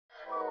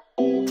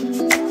Hey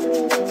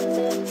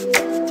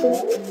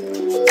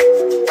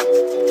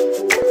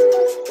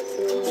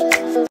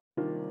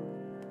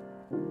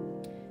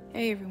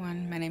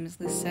everyone, my name is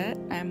Lisette.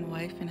 I'm a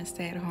wife and a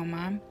stay-at-home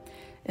mom.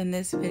 In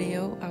this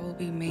video, I will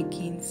be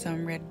making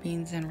some red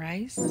beans and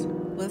rice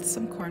with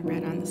some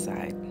cornbread on the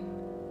side.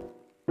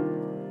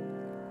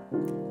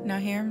 Now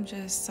here I'm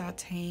just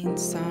sauteing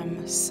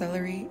some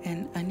celery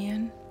and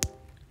onion.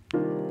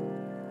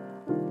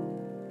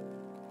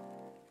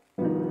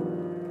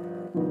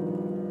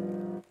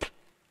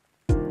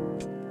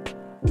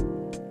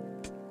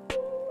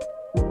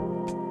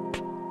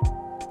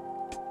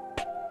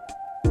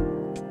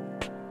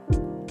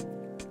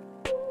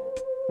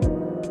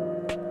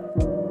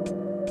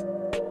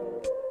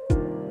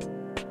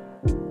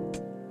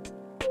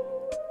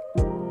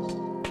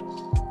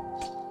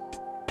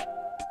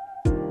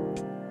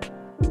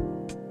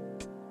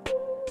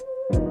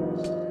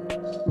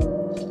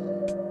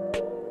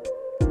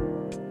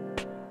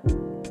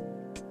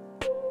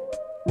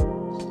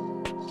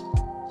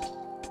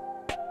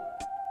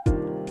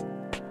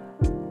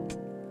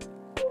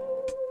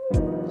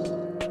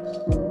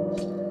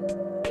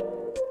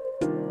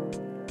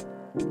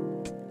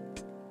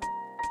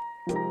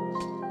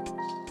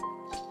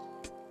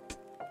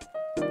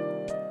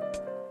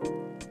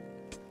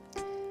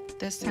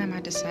 This time I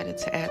decided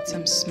to add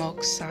some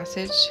smoked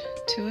sausage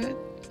to it.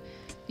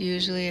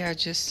 Usually I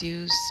just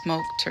use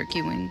smoked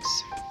turkey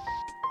wings.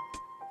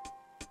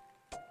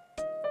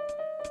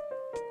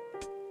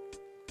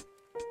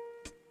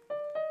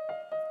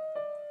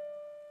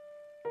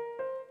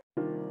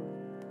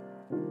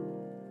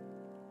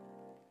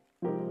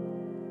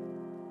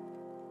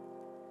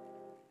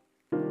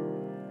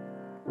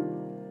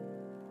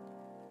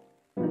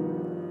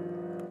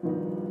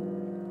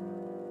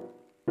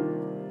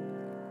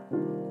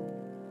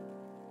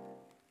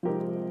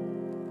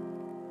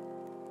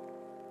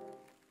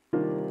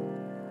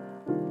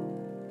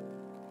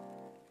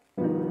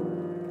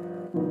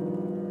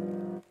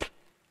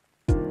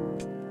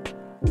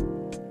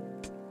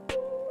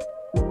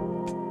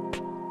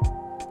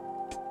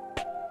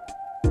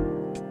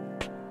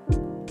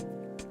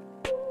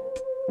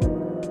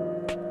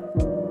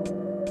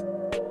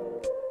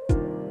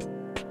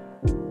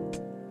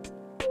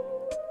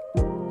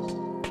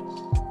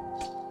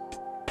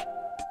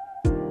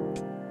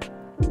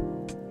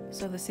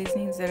 So the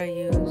seasonings that I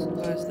used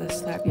was the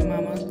Slap Your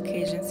Mama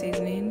Cajun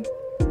seasoning,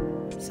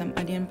 some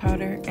onion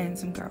powder, and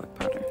some garlic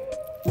powder.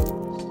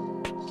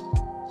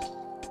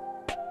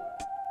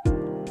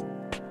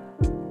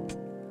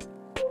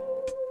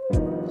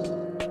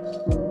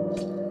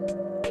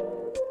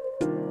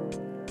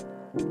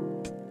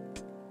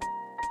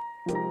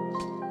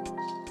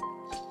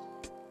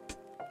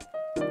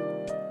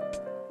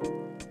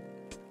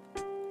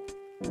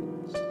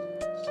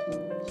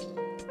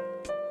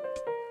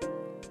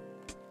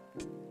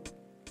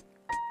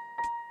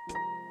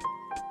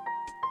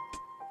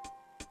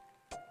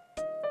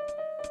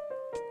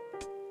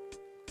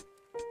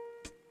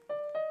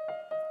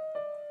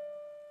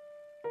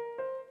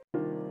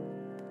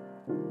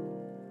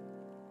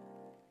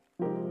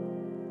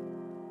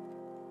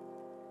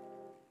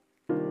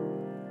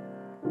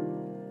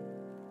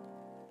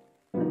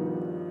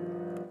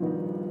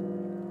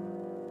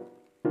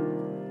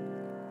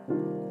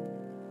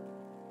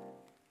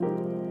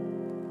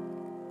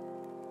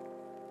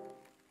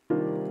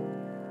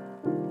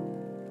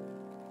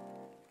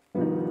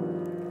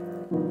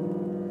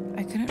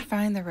 I couldn't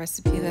find the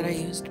recipe that I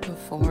used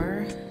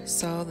before,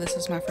 so this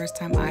was my first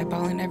time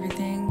eyeballing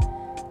everything,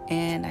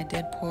 and I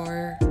did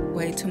pour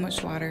way too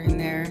much water in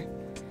there.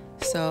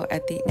 So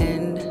at the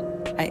end,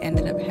 I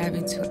ended up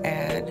having to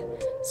add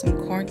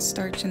some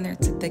cornstarch in there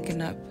to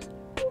thicken up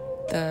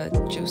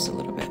the juice a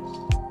little bit.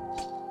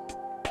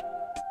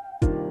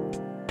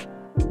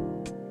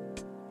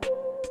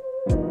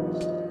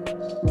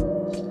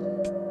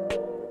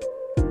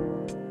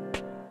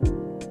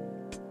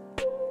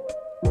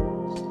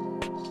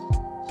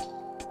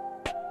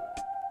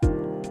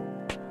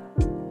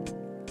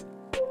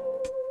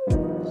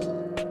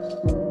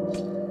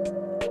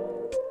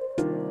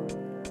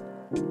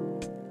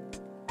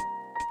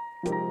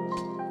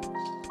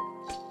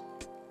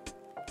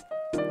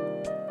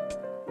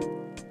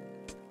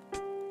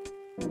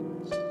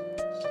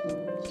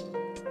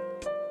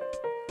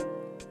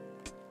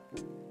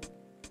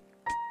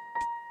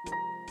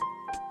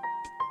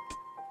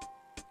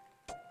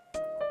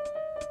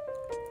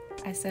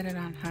 I set it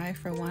on high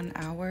for 1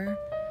 hour,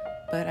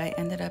 but I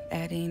ended up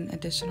adding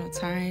additional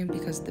time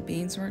because the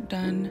beans weren't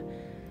done.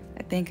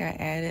 I think I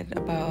added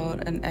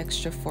about an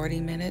extra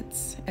 40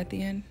 minutes at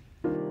the end.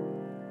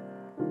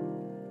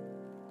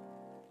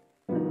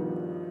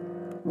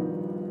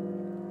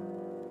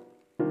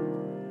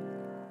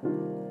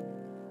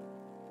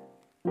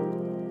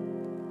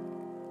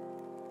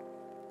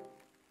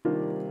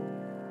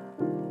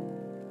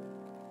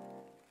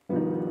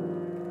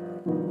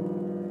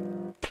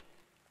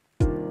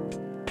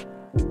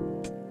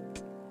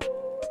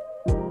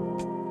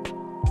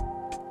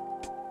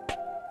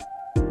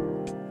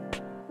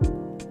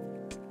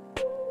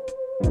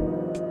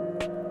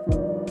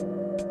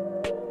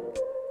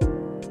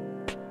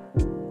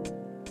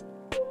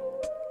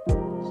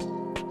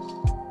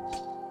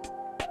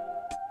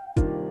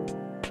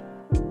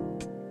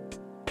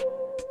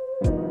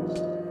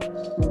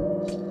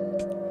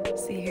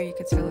 here you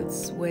can tell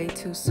it's way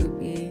too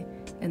soupy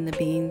and the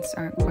beans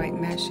aren't quite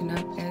mashing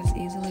up as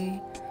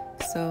easily.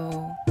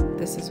 So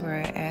this is where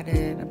I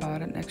added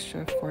about an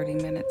extra 40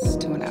 minutes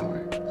to an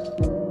hour.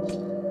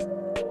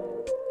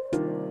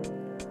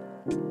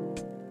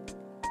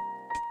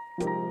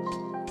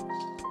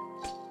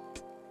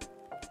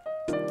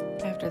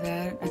 After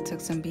that, I took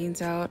some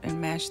beans out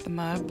and mashed them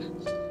up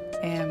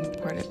and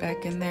poured it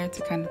back in there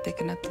to kind of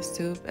thicken up the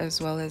soup, as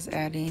well as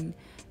adding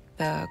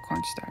the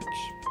cornstarch.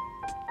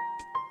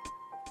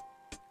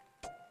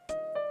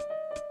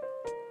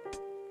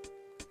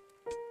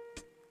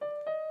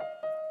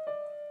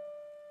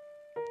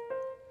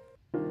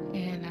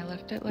 And I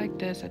left it like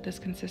this at this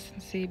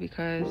consistency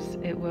because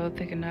it will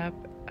thicken up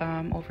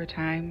over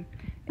time,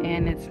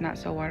 and it's not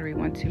so watery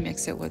once you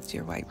mix it with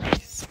your white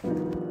rice.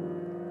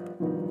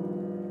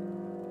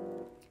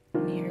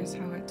 And here's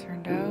how it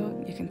turned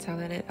out. You can tell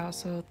that it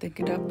also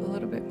thickened up a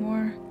little bit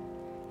more.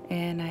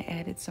 And I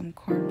added some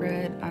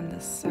cornbread on the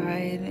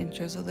side and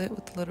drizzled it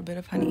with a little bit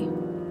of honey.